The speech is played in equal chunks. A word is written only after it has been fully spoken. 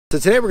So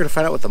today we're going to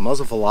find out what the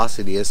muzzle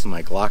velocity is to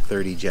my Glock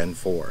 30 Gen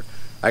 4.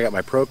 I got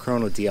my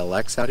ProChrono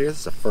DLX out here. This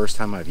is the first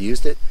time I've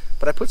used it,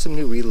 but I put some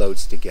new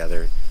reloads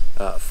together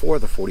for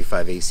the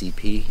 45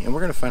 ACP, and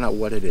we're going to find out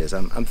what it is.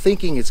 I'm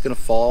thinking it's going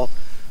to fall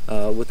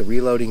with the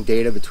reloading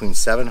data between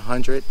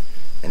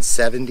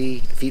 770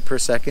 feet per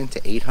second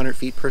to 800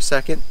 feet per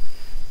second,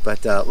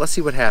 but let's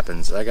see what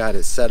happens. I got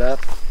it set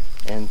up,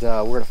 and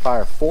we're going to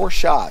fire 4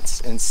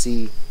 shots and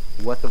see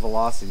what the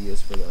velocity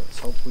is for those.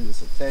 Hopefully this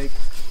will take.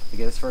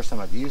 Again, it's the first time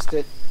I've used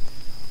it,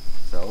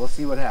 so we'll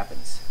see what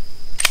happens.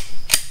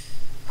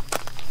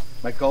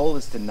 My goal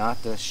is to not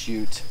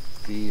shoot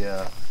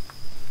the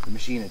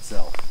machine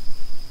itself,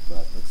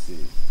 but let's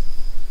see.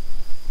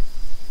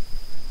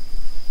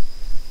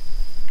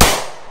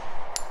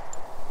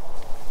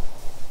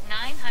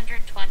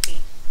 $920.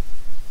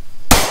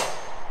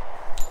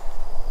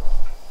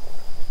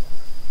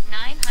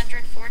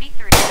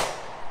 $943.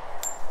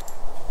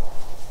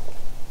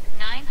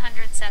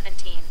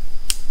 $917.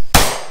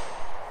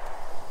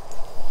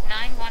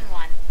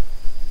 911.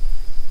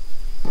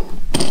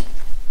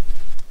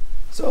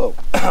 So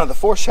the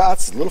 4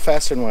 shots is a little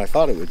faster than what I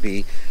thought it would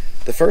be.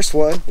 The first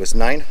one was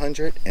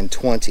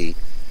 920.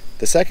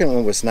 The second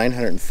one was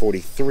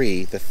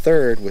 943. The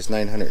third was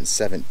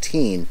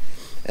 917.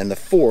 And the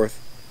fourth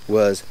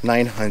was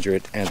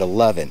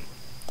 911.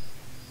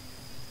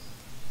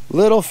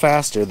 Little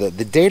faster. The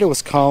data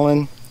was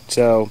calling.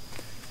 So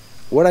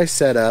what I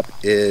set up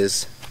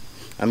is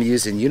I'm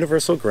using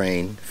universal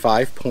grain,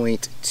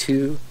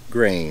 5.2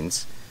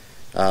 grains.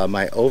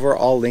 My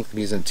overall length, I'm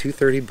using a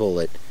 230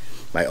 bullet.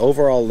 My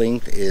overall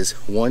length is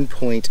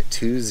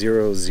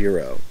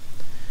 1.200.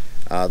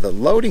 The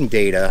loading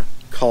data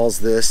calls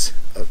this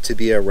to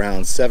be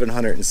around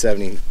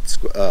 770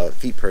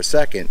 feet per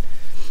second,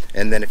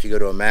 and then if you go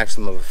to a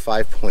maximum of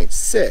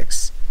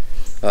 5.6,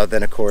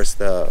 then of course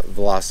the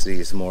velocity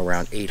is more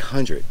around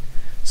 800.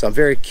 So I'm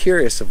very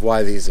curious of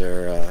why these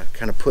are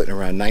kind of putting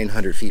around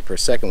 900 feet per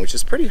second, which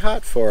is pretty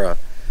hot for a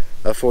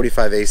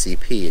 45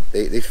 ACP.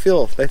 They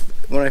feel,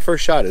 when I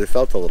first shot it, it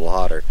felt a little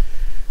hotter.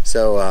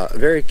 So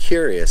very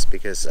curious,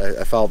 because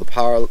I follow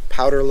the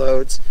powder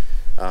loads.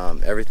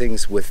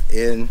 Everything's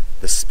within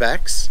the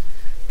specs,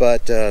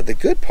 but the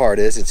good part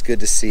is it's good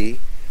to see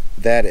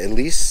that at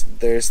least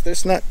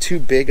there's not too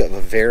big of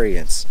a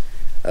variance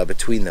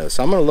between those.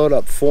 So I'm going to load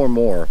up 4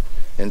 more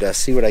and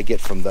see what I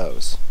get from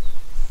those.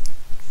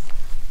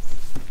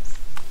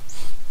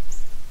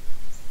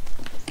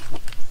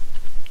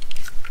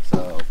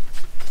 So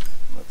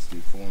let's do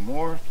 4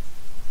 more.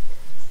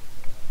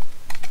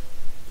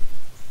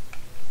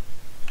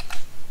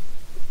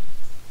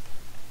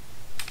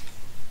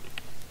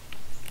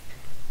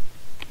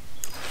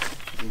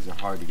 These are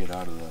hard to get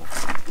out of the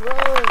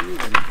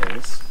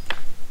case.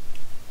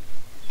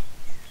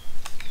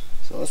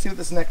 So let's see what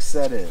this next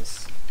set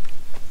is.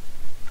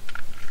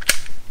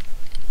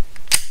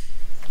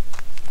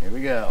 Here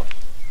we go.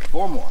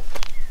 4 more.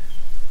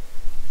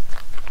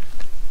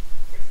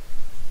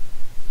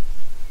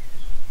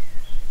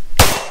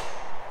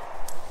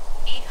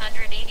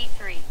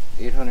 $883.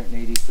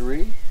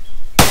 883.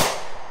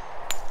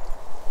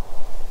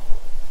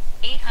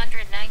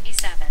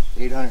 897.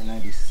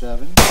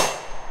 897.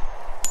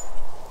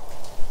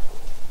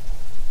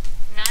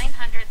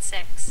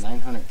 906.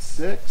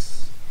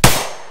 906.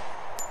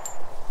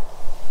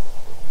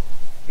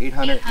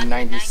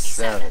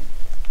 897.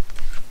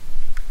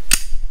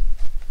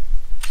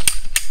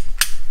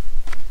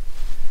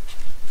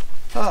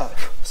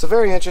 So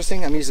very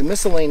interesting. I'm using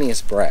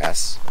miscellaneous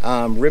brass.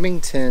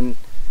 Remington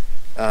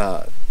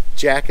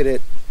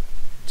jacketed,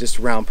 just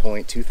round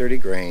point, 230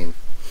 grain.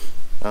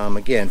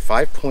 Again,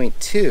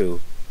 5.2.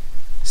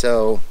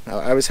 So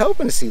I was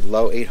hoping to see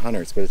low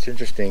 800s, but it's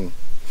interesting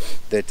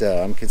that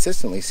I'm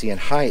consistently seeing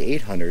high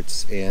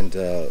 800s and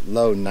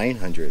low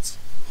 900s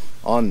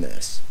on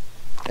this.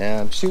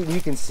 And shooting,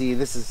 you can see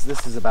this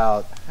is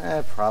about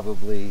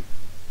probably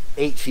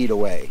 8 feet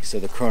away. So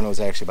the chrono is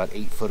actually about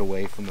 8 foot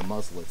away from the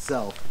muzzle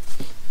itself.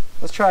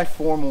 Let's try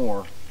 4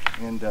 more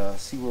and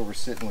see where we're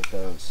sitting with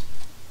those.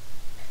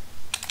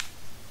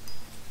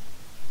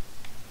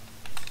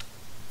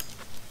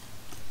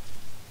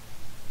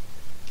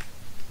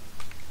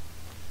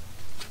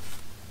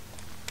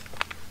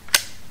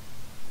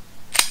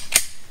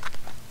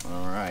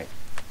 All right.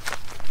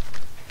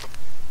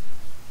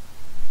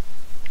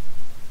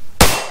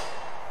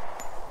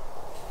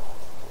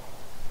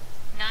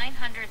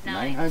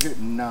 909.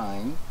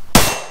 909.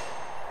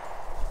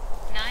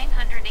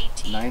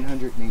 918.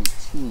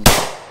 918.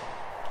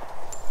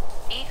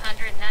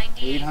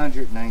 898.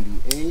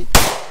 898.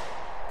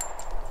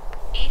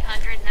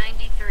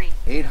 893.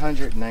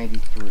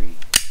 893.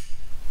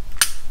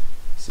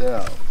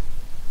 So,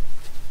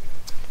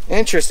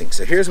 interesting.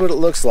 So here's what it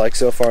looks like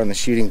so far in the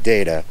shooting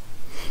data.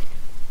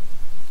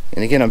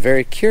 And again, I'm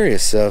very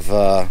curious of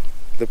the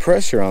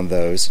pressure on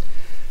those.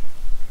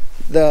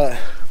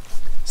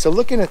 So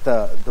looking at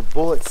the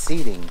bullet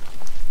seating,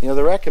 you know,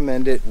 the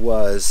recommended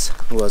was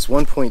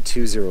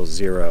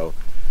 1.200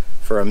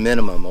 for a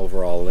minimum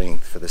overall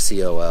length for the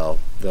COL.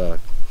 The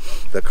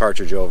the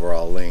cartridge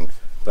overall length.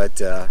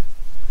 But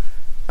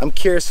I'm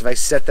curious if I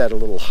set that a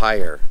little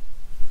higher,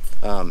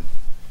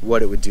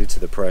 what it would do to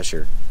the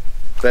pressure.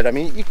 But I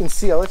mean, you can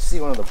see, let's see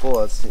one of the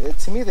bullets.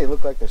 To me, they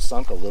look like they're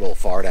sunk a little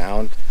far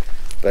down.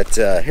 But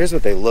here's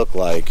what they look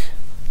like.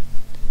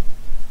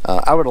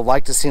 I would have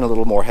liked to seen a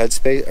little more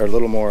headspace, or a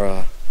little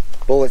more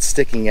bullets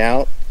sticking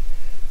out.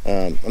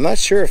 I'm not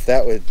sure if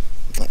that would,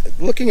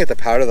 looking at the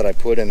powder that I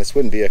put in, this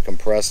wouldn't be a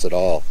compressed at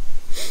all.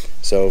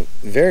 So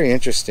very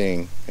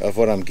interesting of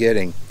what I'm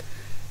getting.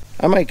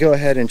 I might go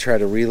ahead and try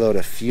to reload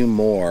a few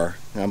more.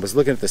 I was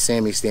looking at the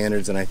SAMI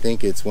standards, and I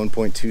think it's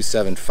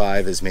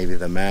 1.275 is maybe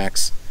the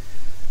max,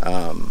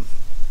 COL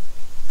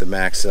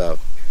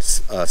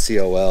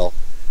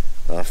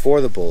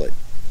for the bullet.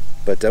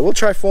 But we'll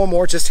try 4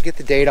 more just to get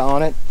the data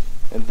on it,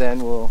 and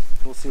then we'll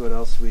see what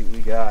else we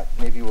got.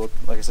 Maybe we'll,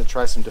 like I said,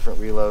 try some different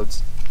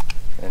reloads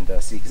and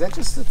see,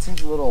 because it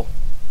seems a little,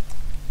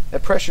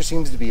 that pressure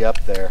seems to be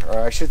up there, or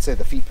I should say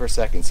the feet per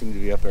second seem to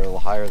be up there a little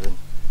higher than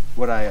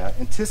what I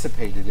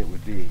anticipated it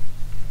would be.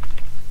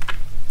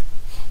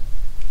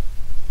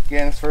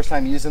 Again, it's the first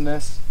time using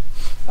this.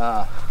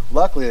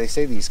 Luckily, they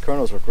say these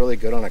chronos work really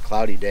good on a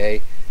cloudy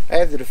day. I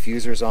have the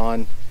diffusers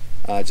on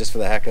just for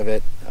the heck of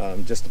it,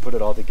 just to put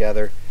it all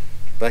together.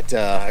 But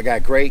I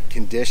got great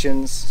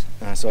conditions,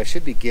 so I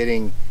should be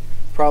getting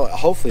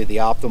hopefully the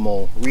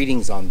optimal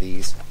readings on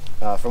these.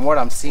 From what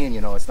I'm seeing,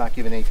 you know, it's not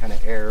giving any kind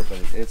of error, but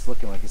it's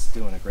looking like it's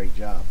doing a great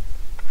job.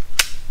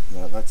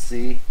 Let's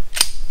see.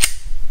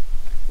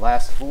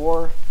 Last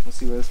 4. Let's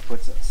see where this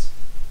puts us.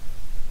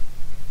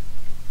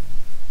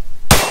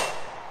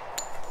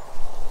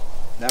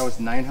 That was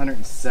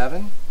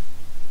 907.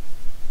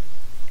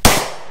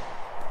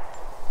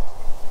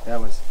 That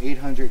was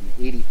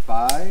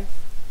 885.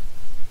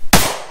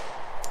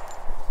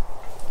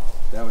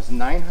 That was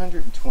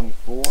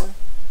 924.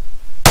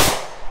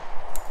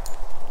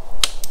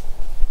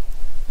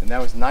 And that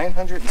was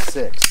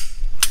 906.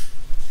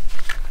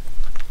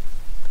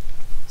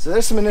 So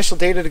there's some initial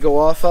data to go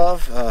off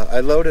of. I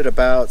loaded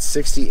about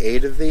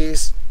 68 of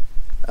these.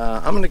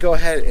 I'm going to go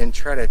ahead and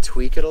try to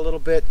tweak it a little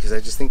bit, because I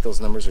just think those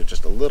numbers are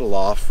just a little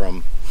off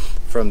from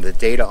the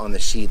data on the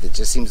sheet. That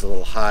just seems a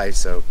little high.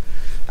 So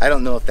I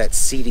don't know if that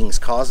seating's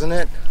causing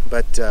it,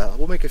 but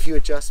we'll make a few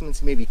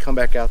adjustments, maybe come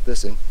back out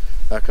this and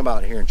come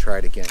out here and try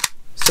it again.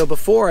 So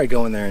before I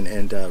go in there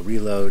and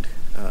reload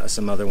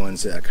some other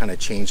ones, kind of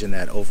changing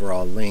that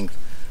overall length,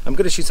 I'm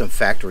going to shoot some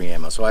factory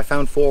ammo. So I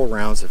found 4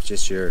 rounds of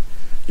just your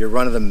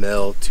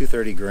run-of-the-mill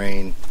 230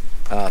 grain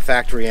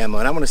factory ammo,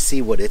 and I'm going to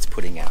see what it's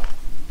putting out.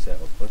 So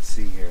let's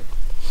see here.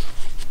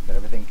 Got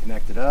everything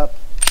connected up.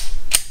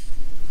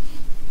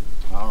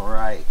 All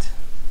right,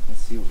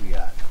 let's see what we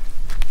got.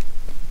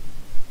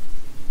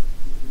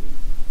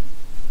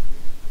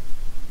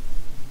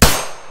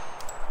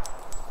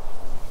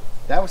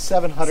 That was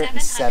 770.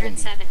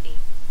 770.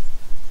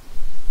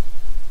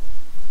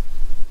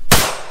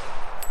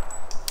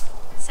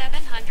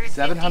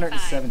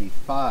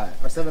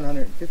 775 or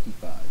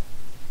 755.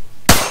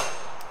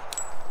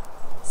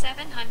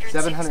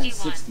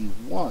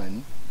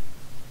 761.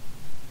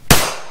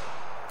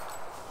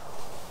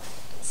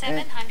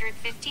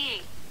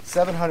 758.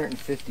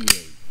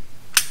 758.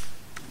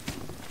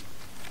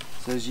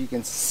 So as you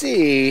can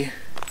see,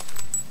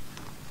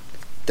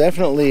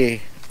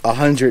 definitely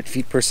 100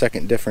 feet per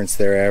second difference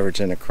there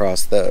averaging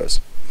across those.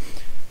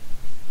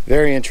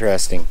 Very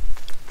interesting.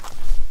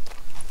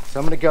 So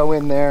I'm going to go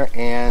in there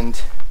and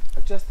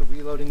adjust the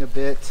reloading a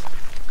bit.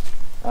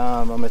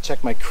 I'm going to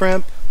check my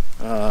crimp,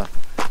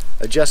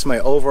 adjust my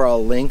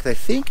overall length. I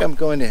think I'm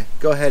going to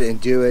go ahead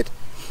and do it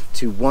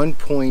to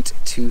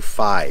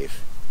 1.25.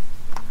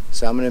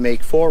 So I'm going to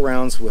make 4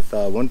 rounds with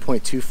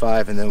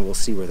 1.25, and then we'll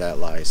see where that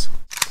lies.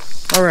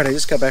 Alright, I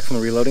just got back from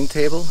the reloading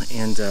table,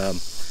 and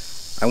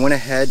I went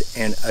ahead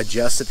and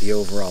adjusted the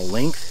overall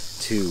length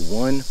to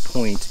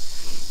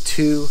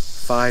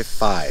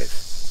 1.255.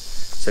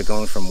 So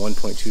going from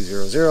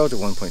 1.200 to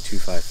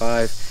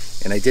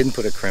 1.255, and I didn't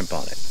put a crimp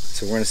on it.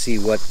 So we're going to see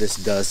what this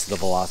does to the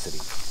velocity.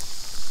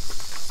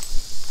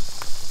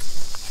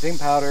 Same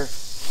powder,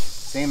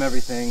 same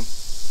everything.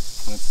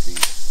 Let's see.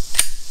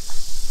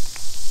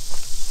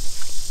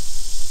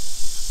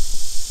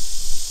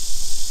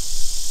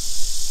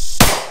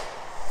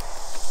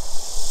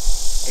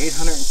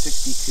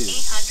 $862.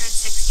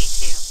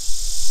 862.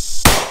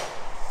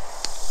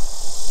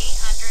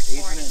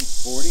 840.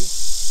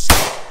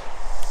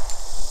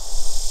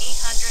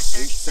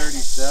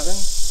 837.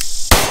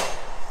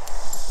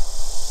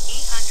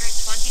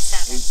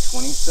 827.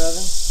 827.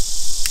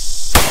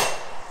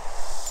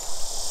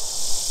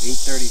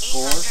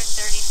 834.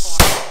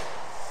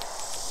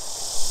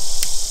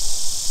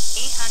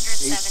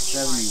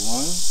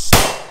 871.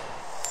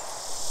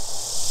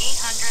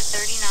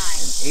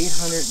 839. And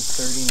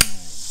 839.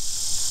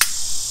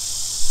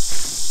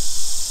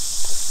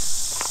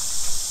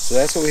 So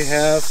that's what we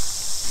have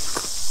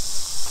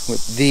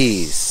with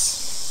these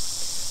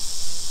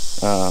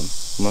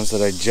ones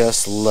that I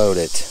just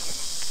loaded.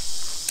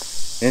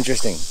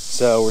 Interesting.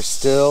 So we're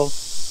still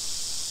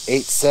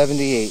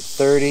 870,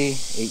 830,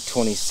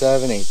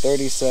 827,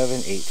 837,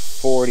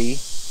 840.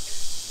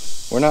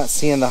 We're not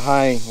seeing the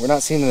high, we're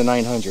not seeing the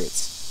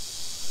 900s.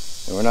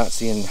 And we're not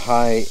seeing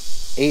high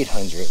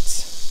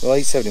 800s. Well,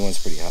 871 is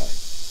pretty high.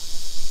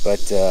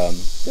 But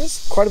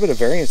there's quite a bit of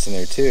variance in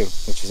there too,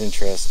 which is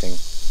interesting.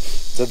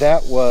 So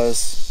that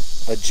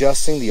was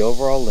adjusting the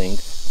overall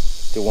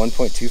length to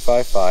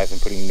 1.255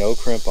 and putting no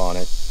crimp on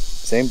it.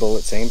 Same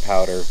bullet, same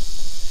powder,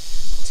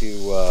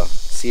 to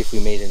see if we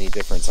made any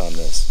difference on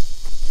this.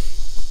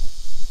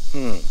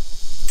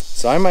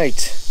 So I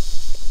might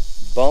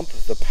bump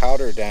the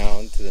powder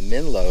down to the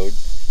min load,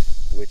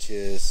 which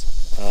is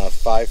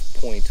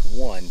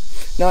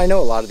 5.1. Now I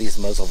know a lot of these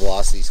muzzle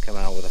velocities come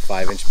out with a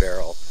 5-inch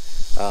barrel.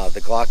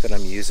 The Glock that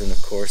I'm using,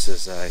 of course,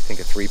 is I think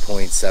a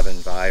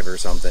 3.75 or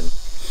something.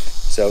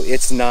 So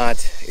it's not a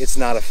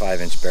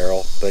 5-inch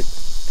barrel, but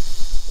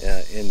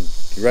in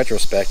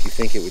retrospect, you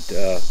think it would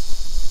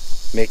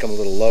make them a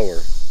little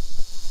lower.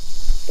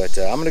 But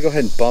I'm going to go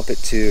ahead and bump it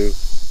to,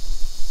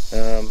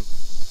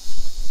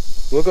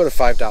 we'll go to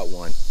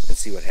 5.1 and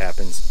see what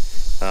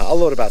happens. I'll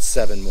load about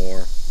 7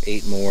 more,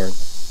 8 more,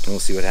 and we'll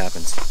see what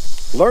happens.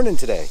 Learning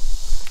today.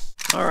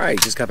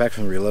 Alright, just got back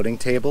from the reloading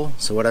table.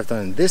 So what I've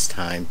done this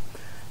time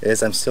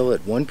is I'm still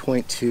at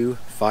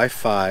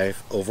 1.255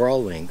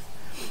 overall length.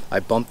 I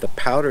bumped the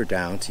powder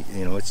down to,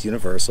 it's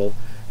universal,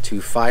 to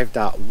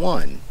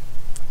 5.1.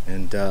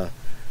 And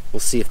we'll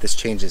see if this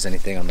changes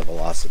anything on the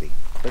velocity.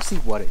 Let's see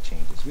what it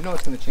changes. We know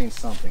it's going to change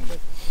something, but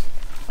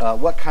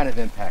what kind of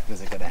impact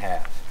is it going to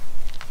have?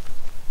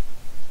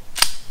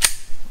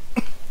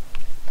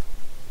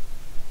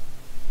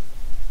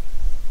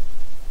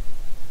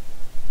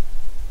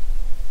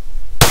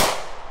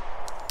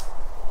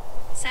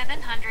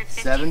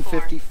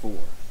 $754.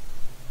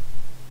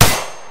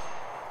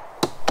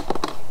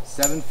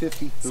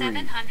 753.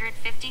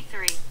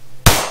 753.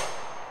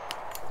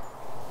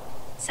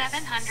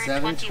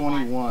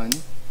 721.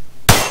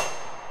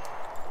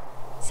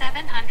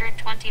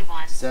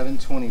 721.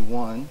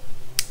 721.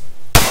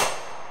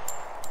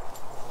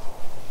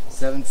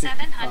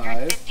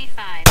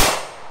 755.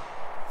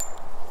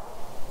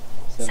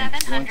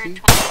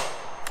 720.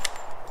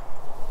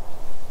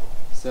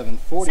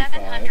 745.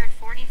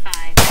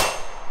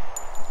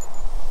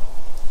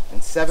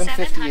 And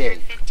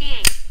 758.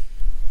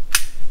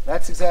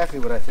 That's exactly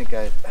what I think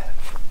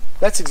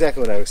that's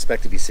exactly what I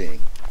expect to be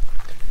seeing.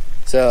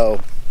 So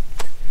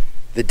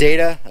the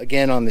data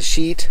again on the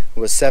sheet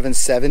was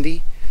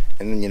 770,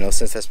 and then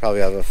since that's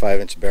probably out of a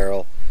 5-inch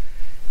barrel,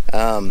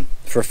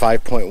 for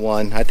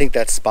 5.1, I think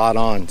that's spot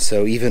on.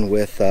 So even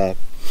with the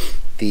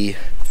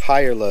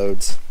higher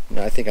loads,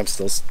 I think I'm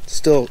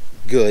still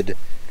good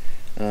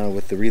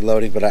with the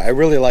reloading, but I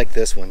really like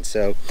this one.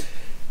 So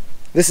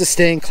this is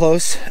staying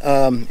close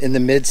in the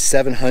mid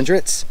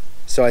 700s.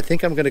 So I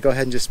think I'm going to go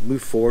ahead and just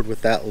move forward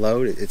with that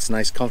load. It's a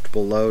nice,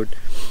 comfortable load.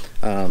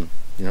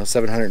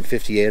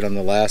 758 on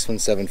the last one,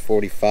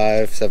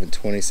 745,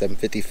 720,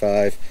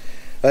 755.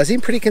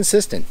 Seem pretty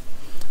consistent.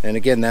 And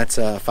again, that's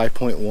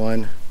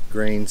 5.1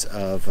 grains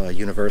of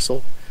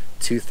universal,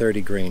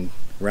 230 grain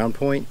round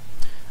point,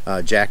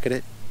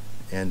 jacketed,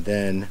 and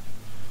then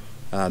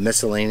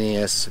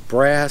miscellaneous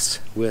brass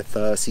with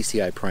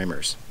CCI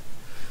primers.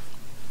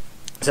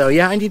 So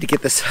yeah, I need to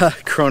get this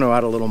chrono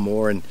out a little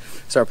more and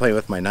start playing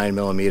with my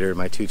 9mm,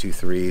 my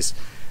 223s.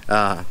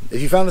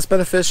 If you found this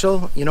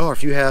beneficial, or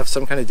if you have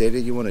some kind of data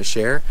you want to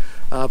share,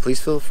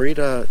 please feel free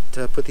to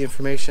put the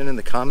information in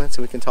the comments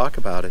and we can talk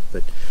about it.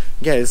 But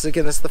yeah, this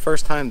is the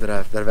first time that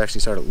I've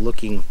actually started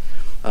looking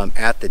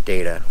at the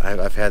data.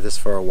 I've had this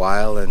for a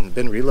while and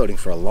been reloading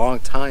for a long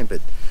time,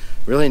 but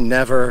really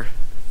never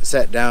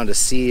sat down to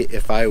see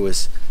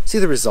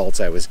the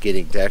results I was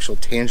getting, the actual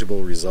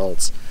tangible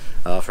results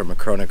from a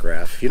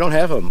chronograph. If you don't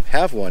have them,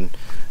 have one.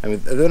 I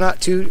mean, they're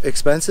not too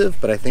expensive,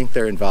 but I think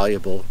they're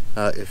invaluable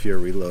if you're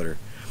a reloader.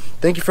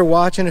 Thank you for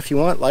watching. If you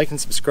want, like and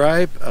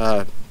subscribe.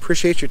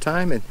 Appreciate your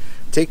time and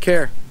take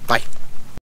care. Bye.